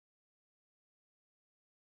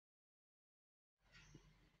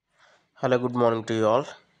Hello, good morning to you all.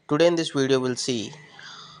 Today in this video we'll see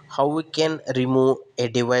how we can remove a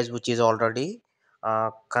device which is already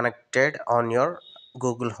connected on your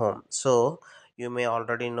Google Home. So you may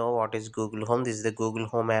already know what is Google Home. This is the Google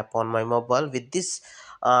Home app on my mobile. With this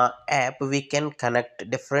app we can connect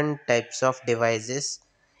different types of devices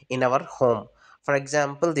in our home. For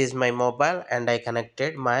example, this is my mobile and I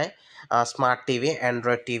connected my smart TV,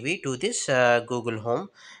 Android TV to this Google Home.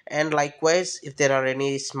 And likewise, if there are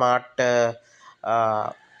any smart uh,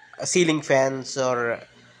 ceiling fans or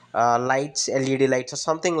lights, LED lights or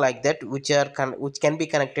something like that, which can be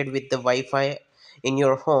connected with the Wi-Fi in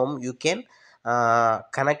your home, you can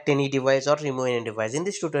connect any device or remove any device. In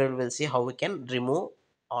this tutorial we'll see how we can remove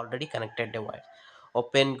already connected device.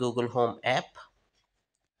 Open Google Home app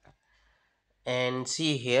and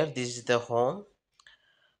see here, this is the home.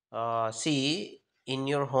 See, in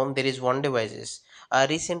your home there is one devices.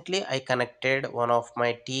 Recently I connected one of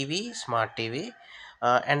my TV, smart TV,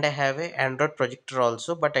 and I have a Android projector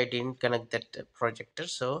also, but I didn't connect that projector.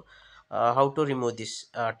 So how to remove this?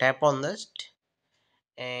 Tap on this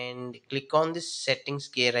and click on this settings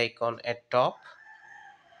gear icon at top.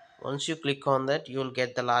 Once you click on that, you will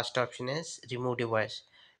get the last option is remove device.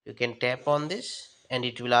 You can tap on this and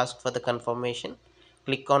it will ask for the confirmation.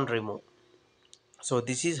 Click on remove. So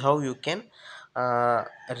this is how you can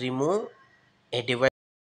remove a device